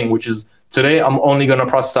one thing, which is today I'm only going to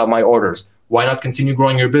process out my orders. Why not continue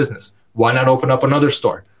growing your business? Why not open up another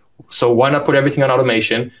store? So why not put everything on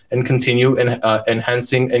automation and continue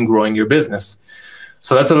enhancing and growing your business?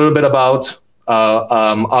 So that's a little bit about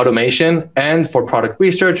automation. And for product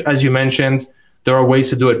research, as you mentioned, there are ways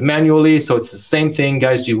to do it manually. So it's the same thing,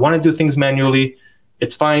 guys. Do you want to do things manually?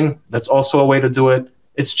 It's fine. That's also a way to do it.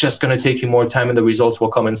 It's just going to take you more time and the results will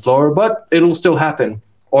come in slower, but it'll still happen.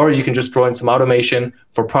 Or you can just throw in some automation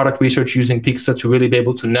for product research using Pixel to really be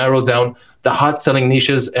able to narrow down the hot selling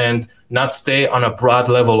niches and not stay on a broad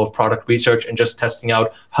level of product research and just testing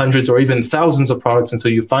out hundreds or even thousands of products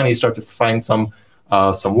until you finally start to find some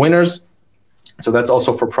winners. So that's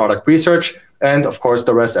also for product research. And of course,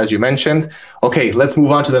 the rest, as you mentioned. Okay, let's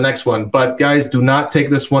move on to the next one. But guys, do not take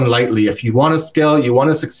this one lightly. If you want to scale, you want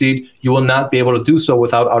to succeed, you will not be able to do so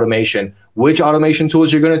without automation. Which automation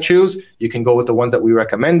tools you're going to choose? You can go with the ones that we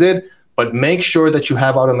recommended, but make sure that you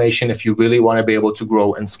have automation if you really want to be able to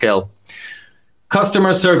grow and scale.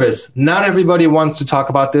 Customer service. Not everybody wants to talk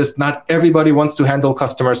about this. Not everybody wants to handle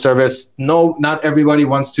customer service. No, not everybody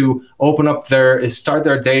wants to start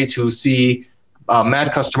their day to see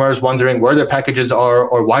mad customers wondering where their packages are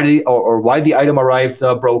or why the item arrived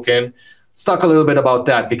broken. Let's talk a little bit about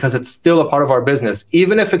that because it's still a part of our business.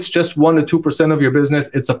 Even if it's just 1% to 2% of your business,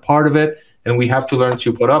 it's a part of it, and we have to learn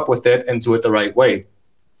to put up with it and do it the right way.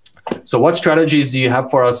 So what strategies do you have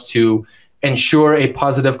for us to ensure a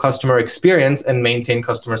positive customer experience and maintain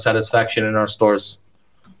customer satisfaction in our stores?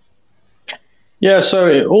 Yeah, so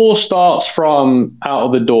it all starts from out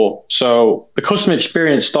of the door. So the customer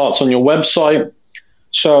experience starts on your website.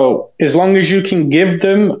 So as long as you can give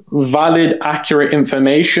them valid, accurate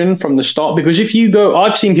information from the start, because if you go,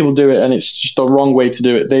 I've seen people do it and it's just the wrong way to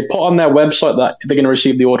do it. They put on their website that they're going to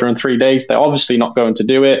receive the order in 3 days. They're obviously not going to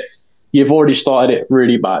do it. You've already started it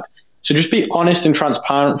really bad. So just be honest and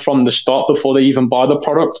transparent from the start before they even buy the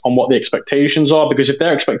product on what the expectations are. Because if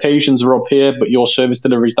their expectations are up here, but your service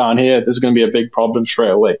delivery is down here, there's going to be a big problem straight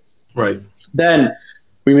away. Right. Then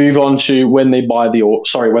we move on to when they buy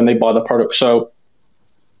the product. So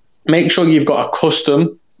make sure you've got a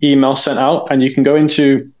custom email sent out, and you can go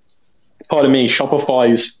into,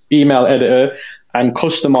 Shopify's email editor and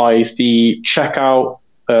customize the checkout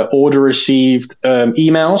order received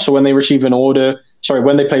email. So when they receive an order,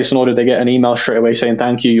 when they place an order, they get an email straight away saying,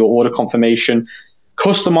 thank you, your order confirmation.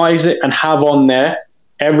 Customize it and have on there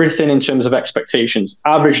everything in terms of expectations,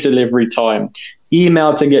 average delivery time,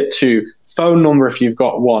 email to get to, phone number if you've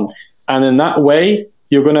got one. And in that way,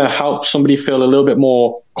 you're going to help somebody feel a little bit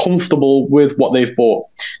more comfortable with what they've bought.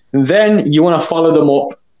 And then you want to follow them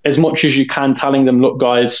up as much as you can, telling them, look,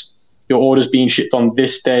 guys, your order's being shipped on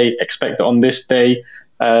this day, expect it on this day.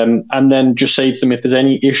 And then just say to them, if there's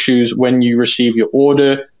any issues when you receive your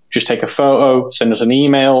order, just take a photo, send us an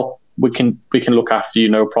email. We can look after you,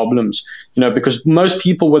 no problems. Because most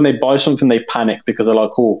people, when they buy something, they panic because they're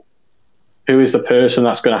like, oh, who is the person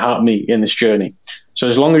that's going to help me in this journey? So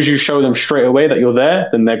as long as you show them straight away that you're there,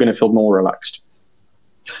 then they're going to feel more relaxed.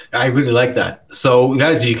 I really like that. So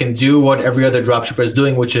guys, you can do what every other dropshipper is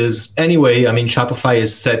doing, which is Shopify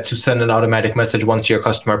is set to send an automatic message once your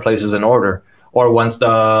customer places an order, or once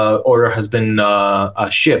the order has been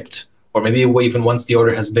shipped, or maybe even once the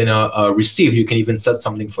order has been received. You can even set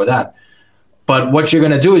something for that. But what you're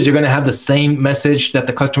going to do is you're going to have the same message that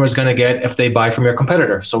the customer is going to get if they buy from your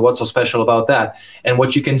competitor. So what's so special about that? And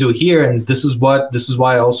what you can do here, and this is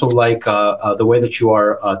why I also like the way that you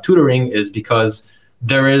are tutoring, is because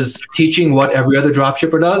there is teaching what every other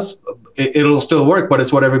dropshipper does. It'll still work, but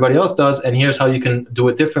it's what everybody else does. And here's how you can do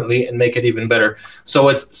it differently and make it even better. So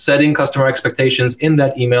it's setting customer expectations in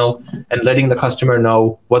that email and letting the customer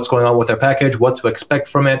know what's going on with their package, what to expect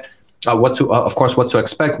from it, what to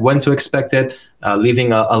expect, when to expect it,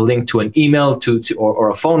 leaving a link to an email or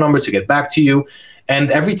a phone number to get back to you. And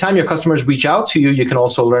every time your customers reach out to you, you can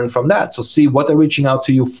also learn from that. So see what they're reaching out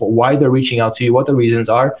to you for, why they're reaching out to you, what the reasons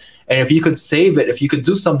are. And if you could save it, if you could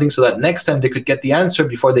do something so that next time they could get the answer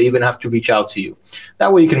before they even have to reach out to you.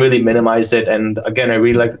 That way you can really minimize it. And again, I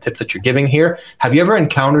really like the tips that you're giving here. Have you ever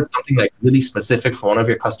encountered something like really specific for one of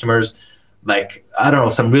your customers? Like, I don't know,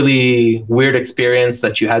 some really weird experience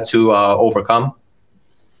that you had to overcome?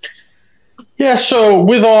 Yeah, so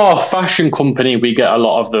with our fashion company, we get a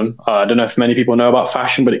lot of them. I don't know if many people know about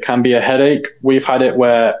fashion, but it can be a headache. We've had it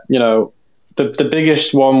where, the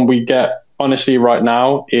biggest one we get, honestly, right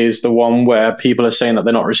now is the one where people are saying that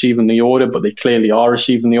they're not receiving the order, but they clearly are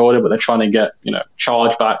receiving the order, but they're trying to get,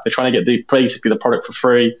 charge back. They're trying to get basically the product for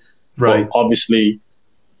free. Right. But obviously,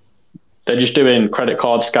 they're just doing credit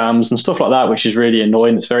card scams and stuff like that, which is really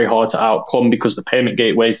annoying. It's very hard to outcome because the payment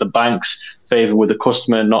gateways, the banks favor with the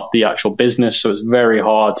customer, not the actual business. So it's very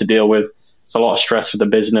hard to deal with. It's a lot of stress for the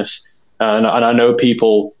business. And I know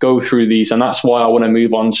people go through these, and that's why I want to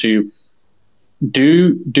move on to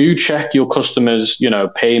do check your customers,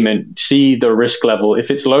 payment, see the risk level.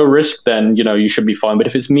 If it's low risk, then, you should be fine. But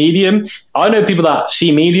if it's medium, I know people that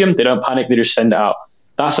see medium, they don't panic, they just send it out.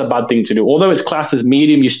 That's a bad thing to do. Although it's classed as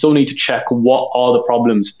medium, you still need to check what are the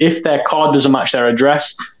problems. If their card doesn't match their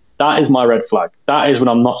address, that is my red flag. That is when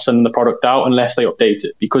I'm not sending the product out unless they update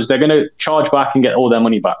it, because they're going to charge back and get all their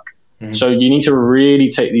money back. Mm-hmm. So you need to really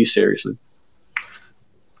take these seriously.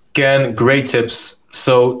 Again, great tips.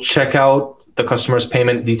 So check out the customer's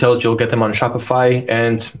payment details. You'll get them on Shopify,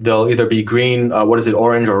 and they'll either be green,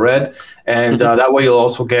 orange or red. And that way you'll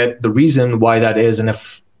also get the reason why that is. And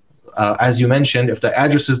if as you mentioned, if the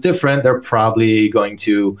address is different, they're probably going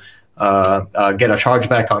to get a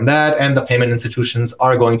chargeback on that, and the payment institutions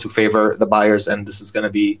are going to favor the buyers, and this is going to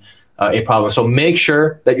be a problem. So make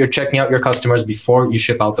sure that you're checking out your customers before you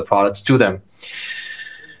ship out the products to them.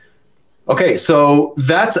 Okay, so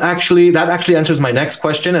that actually answers my next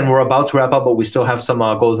question, and we're about to wrap up, but we still have some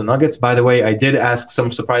golden nuggets. By the way, I did ask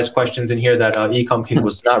some surprise questions in here that eComKing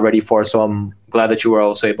was not ready for, so I'm glad that you were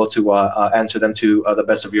also able to answer them to the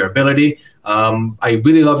best of your ability. I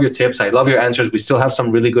really love your tips. I love your answers. We still have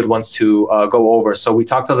some really good ones to go over. So we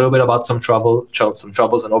talked a little bit about some troubles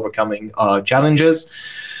and overcoming challenges.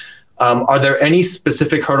 Are there any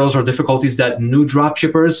specific hurdles or difficulties that new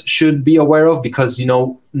dropshippers should be aware of? Because,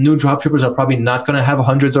 new dropshippers are probably not going to have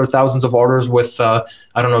hundreds or thousands of orders with, 10%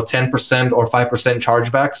 or 5%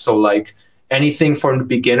 chargebacks. So like anything for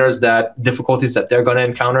beginners, difficulties that they're going to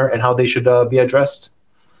encounter and how they should be addressed?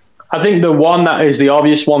 I think the one that is the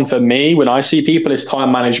obvious one for me when I see people is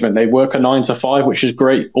time management. They work a 9 to 5, which is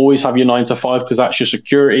great. Always have your 9 to 5 because that's your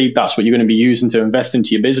security. That's what you're going to be using to invest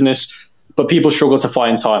into your business. But people struggle to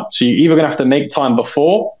find time. So you're either going to have to make time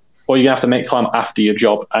before or you're going to have to make time after your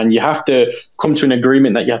job. And you have to come to an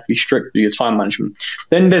agreement that you have to be strict with your time management.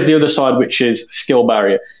 Then there's the other side, which is skill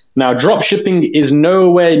barrier. Now, drop shipping is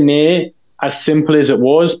nowhere near as simple as it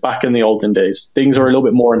was back in the olden days. Things are a little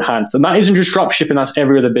bit more enhanced. And that isn't just drop shipping, that's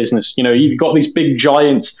every other business. You've got these big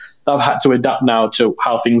giants that have had to adapt now to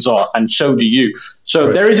how things are, and so do you. So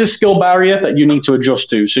right. There is a skill barrier that you need to adjust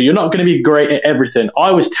to. So you're not going to be great at everything.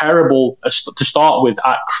 I was terrible to start with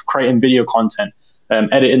at creating video content,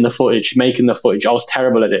 editing the footage, making the footage. I was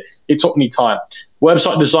terrible at it. It took me time.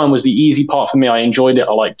 Website design was the easy part for me. I enjoyed it.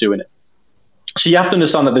 I liked doing it. So you have to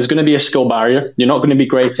understand that there's going to be a skill barrier. You're not going to be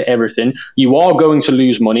great at everything. You are going to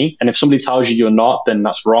lose money. And if somebody tells you you're not, then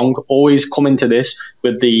that's wrong. Always come into this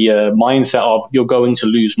with the mindset of you're going to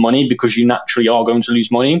lose money, because you naturally are going to lose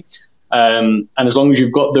money. And as long as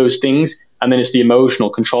you've got those things, and then it's the emotional,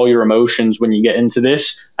 control your emotions when you get into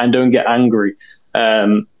this and don't get angry.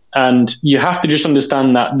 And you have to just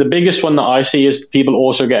understand that the biggest one that I see is people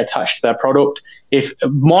also get attached to their product. If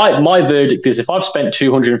my verdict is, if I've spent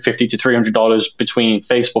 $250 to $300 between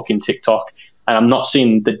Facebook and TikTok, and I'm not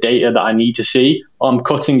seeing the data that I need to see, I'm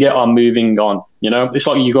cutting it, I'm moving on. It's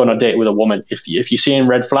like you go on a date with a woman. If you're seeing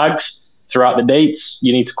red flags throughout the dates,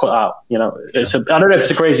 you need to cut out. I don't know if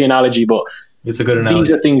it's a crazy analogy, but it's a good analogy.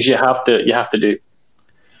 These are things you have to do.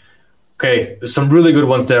 Okay, there's some really good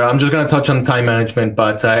ones there. I'm just going to touch on time management,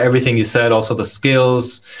 but everything you said, also the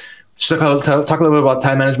skills. Just talk a little bit about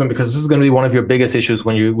time management, because this is going to be one of your biggest issues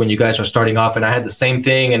when you guys are starting off. And I had the same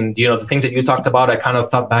thing, and the things that you talked about, I kind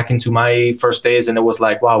of thought back into my first days, and it was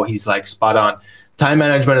like, wow, he's like spot on. Time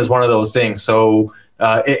management is one of those things. So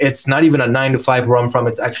it's not even a 9 to 5 where I'm from.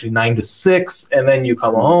 It's actually 9 to 6, and then you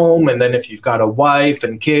come home, and then if you've got a wife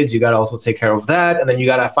and kids, you got to also take care of that, and then you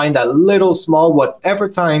got to find that little small whatever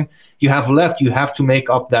time you have left. You have to make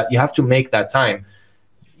up that. You have to make that time.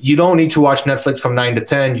 You don't need to watch Netflix from 9 to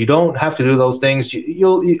 10. You don't have to do those things.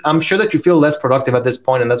 I'm sure that you feel less productive at this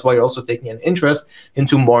point, and that's why you're also taking an interest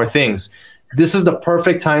into more things. This is the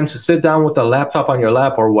perfect time to sit down with a laptop on your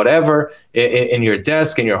lap or whatever in your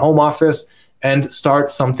desk, in your home office, and start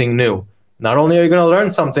something new. Not only are you going to learn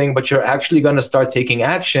something, but you're actually going to start taking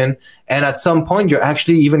action. And at some point, you're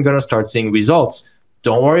actually even going to start seeing results.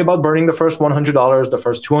 Don't worry about burning the first $100, the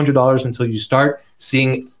first $200 until you start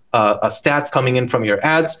seeing stats coming in from your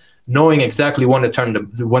ads. knowing exactly when to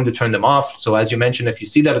turn them off. So as you mentioned, if you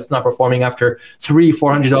see that it's not performing after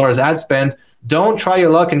 $300-400 ad spend, don't try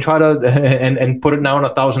your luck and try to and put it now on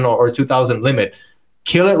 1,000 or 2,000 limit.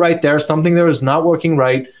 Kill it right there. Something there is not working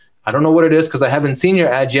right. I don't know what it is because I haven't seen your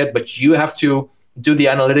ad yet, but you have to do the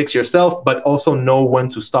analytics yourself, but also know when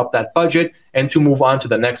to stop that budget and to move on to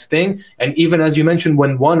the next thing. And even as you mentioned,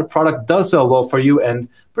 when one product does sell well for you, and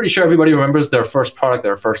pretty sure everybody remembers their first product,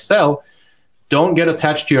 their first sell, don't get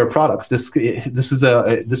attached to your products. This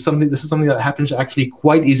is something that happens actually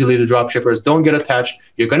quite easily to dropshippers. Don't get attached.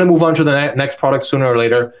 You're going to move on to the next product sooner or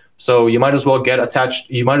later. So you might as well get attached.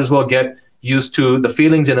 You might as well get used to the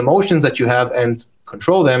feelings and emotions that you have and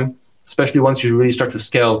control them, especially once you really start to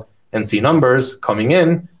scale and see numbers coming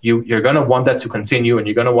in. You're going to want that to continue, and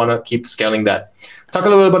you're going to want to keep scaling that. Talk a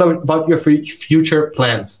little bit about your future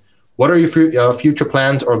plans. What are your future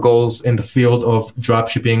plans or goals in the field of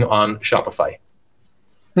dropshipping on Shopify?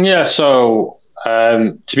 Yeah, so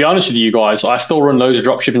to be honest with you guys, I still run loads of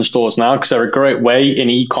dropshipping stores now because they're a great way in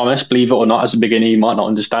e-commerce. Believe it or not, as a beginner, you might not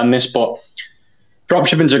understand this, but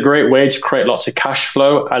dropshipping is a great way to create lots of cash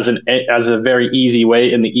flow as a very easy way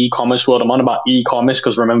in the e-commerce world. I'm on about e-commerce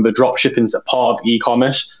because remember, dropshipping is a part of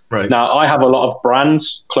e-commerce. Right. Now, I have a lot of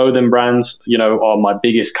brands, clothing brands, are my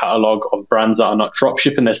biggest catalog of brands that are not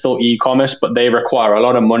dropshipping. They're still e-commerce, but they require a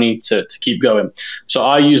lot of money to keep going. So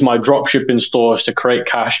I use my dropshipping stores to create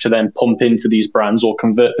cash to then pump into these brands or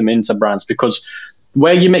convert them into brands, because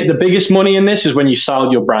where you make the biggest money in this is when you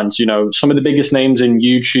sell your brands. Some of the biggest names in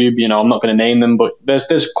YouTube, I'm not going to name them, but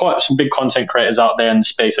there's quite some big content creators out there in the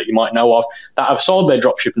space that you might know of that have sold their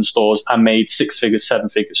dropshipping stores and made 6 figures, 7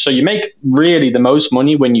 figures. So you make really the most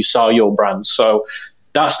money when you sell your brands. So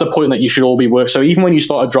that's the point that you should all be working. So even when you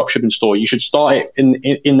start a dropshipping store, you should start it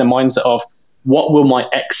in the mindset of, what will my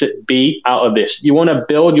exit be out of this? You want to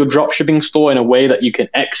build your dropshipping store in a way that you can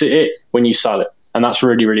exit it when you sell it. And that's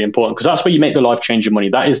really, really important, because that's where you make the life-changing money.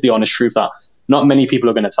 That is the honest truth that not many people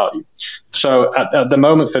are going to tell you. So at the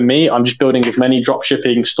moment for me, I'm just building as many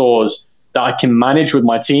dropshipping stores that I can manage with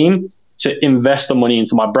my team to invest the money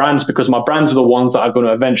into my brands, because my brands are the ones that are going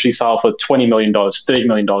to eventually sell for $20 million, $30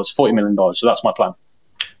 million, $40 million. So that's my plan.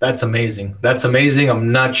 That's amazing. That's amazing.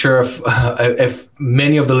 I'm not sure if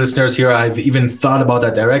many of the listeners here have even thought about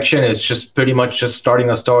that direction. It's just pretty much just starting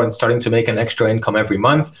a store and starting to make an extra income every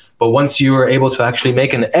month. But once you are able to actually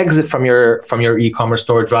make an exit from your e-commerce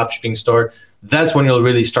store, dropshipping store, that's when you'll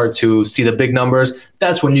really start to see the big numbers.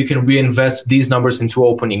 That's when you can reinvest these numbers into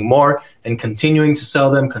opening more and continuing to sell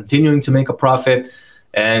them, continuing to make a profit.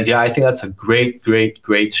 And yeah, I think that's a great, great,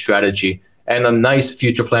 great strategy and a nice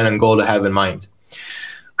future plan and goal to have in mind.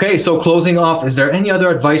 Okay, so closing off, is there any other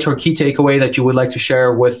advice or key takeaway that you would like to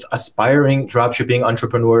share with aspiring dropshipping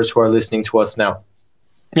entrepreneurs who are listening to us now?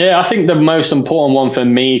 Yeah, I think the most important one for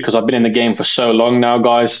me, because I've been in the game for so long now,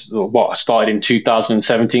 guys. I started in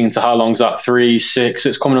 2017, so how long is that? 3, 6,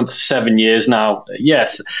 it's coming up to 7 years now.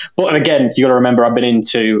 Yes, but again, you got to remember, I've been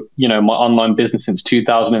into my online business since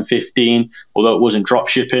 2015, although it wasn't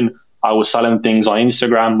dropshipping. I was selling things on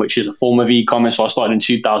Instagram, which is a form of e-commerce. So I started in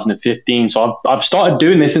 2015. So I've started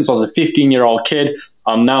doing this since I was a 15-year-old kid.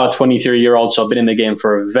 I'm now a 23-year-old. So I've been in the game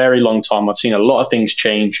for a very long time. I've seen a lot of things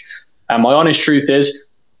change. And my honest truth is,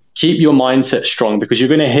 keep your mindset strong, because you're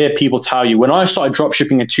going to hear people tell you. When I started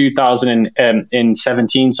dropshipping in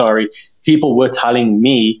 2017, people were telling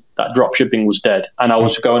me that dropshipping was dead. And I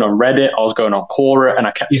was going on Reddit, I was going on Quora, and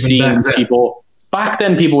I kept seeing people. Back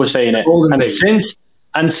then, people were saying it.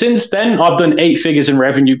 And since then, I've done 8 figures in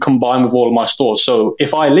revenue combined with all of my stores. So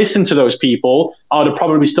if I listened to those people, I would have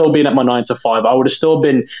probably still been at my 9 to 5. I would have still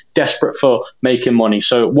been desperate for making money.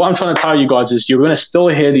 So what I'm trying to tell you guys is, you're going to still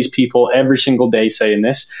hear these people every single day saying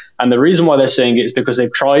this. And the reason why they're saying it is because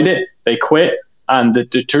they've tried it, they quit. And the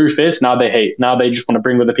truth is, now they hate. Now they just want to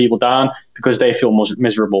bring other people down because they feel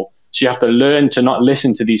miserable. So you have to learn to not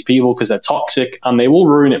listen to these people, because they're toxic and they will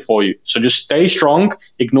ruin it for you. So just stay strong,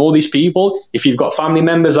 ignore these people. If you've got family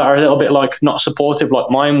members that are a little bit not supportive, like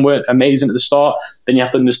mine weren't amazing at the start, then you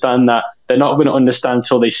have to understand that they're not going to understand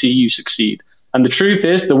until they see you succeed. And the truth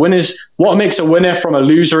is, what makes a winner from a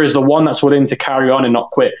loser is the one that's willing to carry on and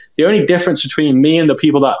not quit. The only difference between me and the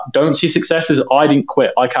people that don't see success is I didn't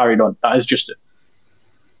quit. I carried on. That is just it.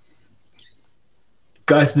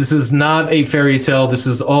 Guys, this is not a fairy tale. This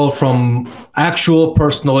is all from actual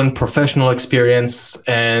personal and professional experience.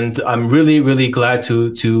 And I'm really, really glad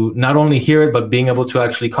to not only hear it, but being able to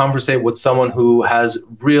actually conversate with someone who has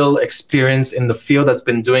real experience in the field, that's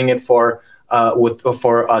been doing it for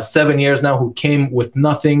 7 years now, who came with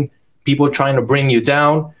nothing, people trying to bring you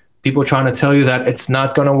down, people trying to tell you that it's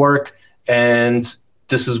not going to work. And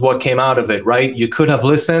this is what came out of it, right? You could have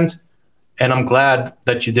listened, and I'm glad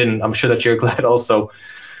that you didn't. I'm sure that you're glad also.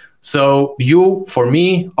 So you, for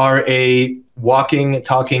me, are a walking,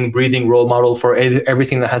 talking, breathing role model for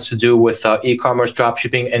everything that has to do with e-commerce,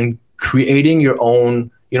 dropshipping, and creating your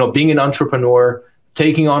own, being an entrepreneur,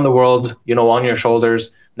 taking on the world, on your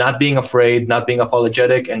shoulders, not being afraid, not being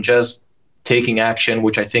apologetic, and just taking action,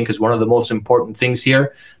 which I think is one of the most important things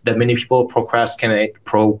here that many people procrastinate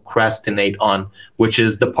on, which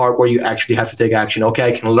is the part where you actually have to take action. Okay,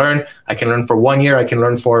 I can learn for 1 year, I can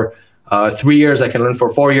learn for 3 years, I can learn for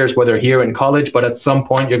 4 years, whether here in college, but at some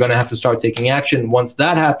point you're going to have to start taking action. Once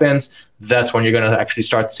that happens, that's when you're going to actually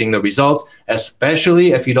start seeing the results,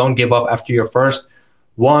 especially if you don't give up after your first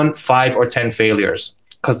 1, 5, or 10 failures,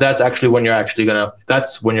 because that's actually when you're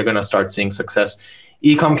going to start seeing success.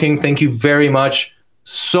 eComKing, thank you very much.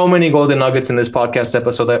 So many golden nuggets in this podcast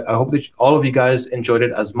episode. I hope that all of you guys enjoyed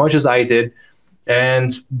it as much as I did.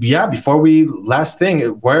 And yeah, last thing,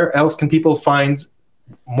 where else can people find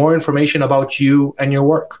more information about you and your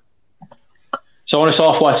work? So I want to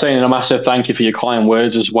start off by saying a massive thank you for your kind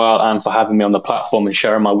words as well, and for having me on the platform and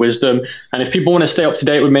sharing my wisdom. And if people want to stay up to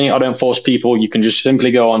date with me, I don't force people. You can just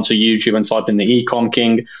simply go onto YouTube and type in the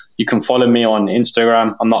eComKing. You can follow me on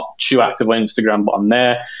Instagram. I'm not too active on Instagram, but I'm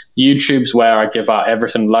there. YouTube's where I give out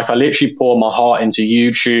everything. Like, I literally pour my heart into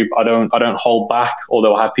YouTube. I don't hold back,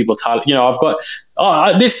 although I have people tell, I've got,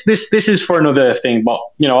 this is for another thing, but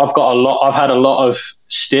I've had a lot of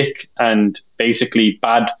stick and basically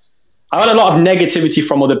I've had a lot of negativity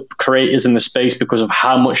from other creators in the space because of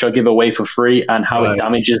how much I give away for free and how it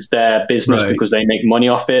damages their business because they make money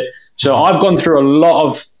off it. So I've gone through a lot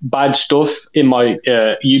of bad stuff in my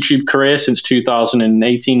YouTube career since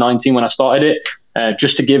 2018-19 when I started it,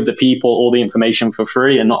 just to give the people all the information for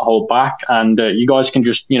free and not hold back. And you guys can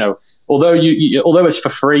just, although it's for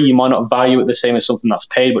free, you might not value it the same as something that's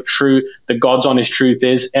paid, but the God's honest truth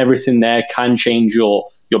is everything there can change your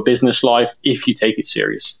business life if you take it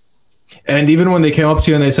serious. And even when they came up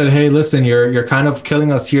to you and they said, hey, listen, you're kind of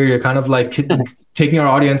killing us here. You're kind of like taking our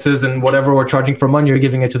audiences, and whatever we're charging for money, you're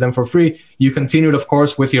giving it to them for free. You continued, of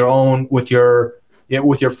course, with your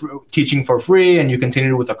teaching for free, and you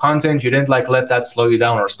continued with the content. You didn't let that slow you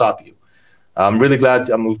down or stop you. I'm really glad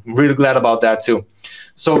about that too.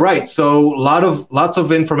 So lots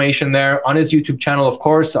of information there on his YouTube channel. Of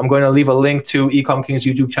course, I'm going to leave a link to eComKing's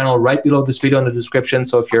YouTube channel right below this video in the description.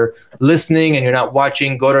 So if you're listening and you're not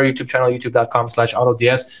watching, go to our YouTube channel,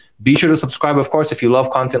 youtube.com/AutoDS. Be sure to subscribe, of course, if you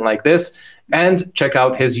love content like this, and check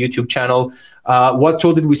out his YouTube channel. What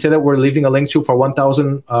tool did we say that we're leaving a link to for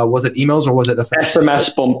 1,000? Was it emails or was it SMS?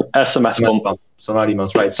 SMS bump. So not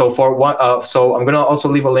emails, right? So so I'm going to also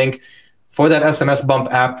leave a link for that SMS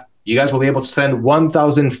bump app. You guys will be able to send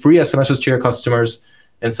 1,000 free SMSs to your customers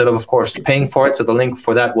instead of course, paying for it. So the link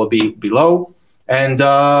for that will be below. And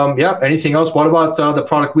anything else? What about the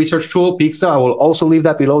product research tool, Pixta? I will also leave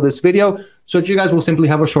that below this video so that you guys will simply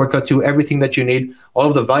have a shortcut to everything that you need, all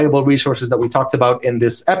of the valuable resources that we talked about in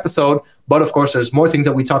this episode. But of course, there's more things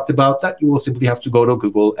that we talked about that you will simply have to go to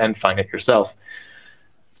Google and find it yourself.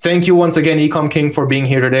 Thank you once again, eComKing, for being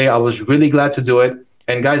here today. I was really glad to do it.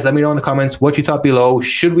 And guys, let me know in the comments what you thought below.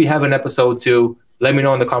 Should we have an episode 2? Let me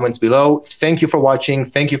know in the comments below. Thank you for watching.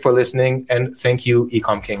 Thank you for listening. And thank you,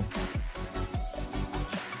 eComKing.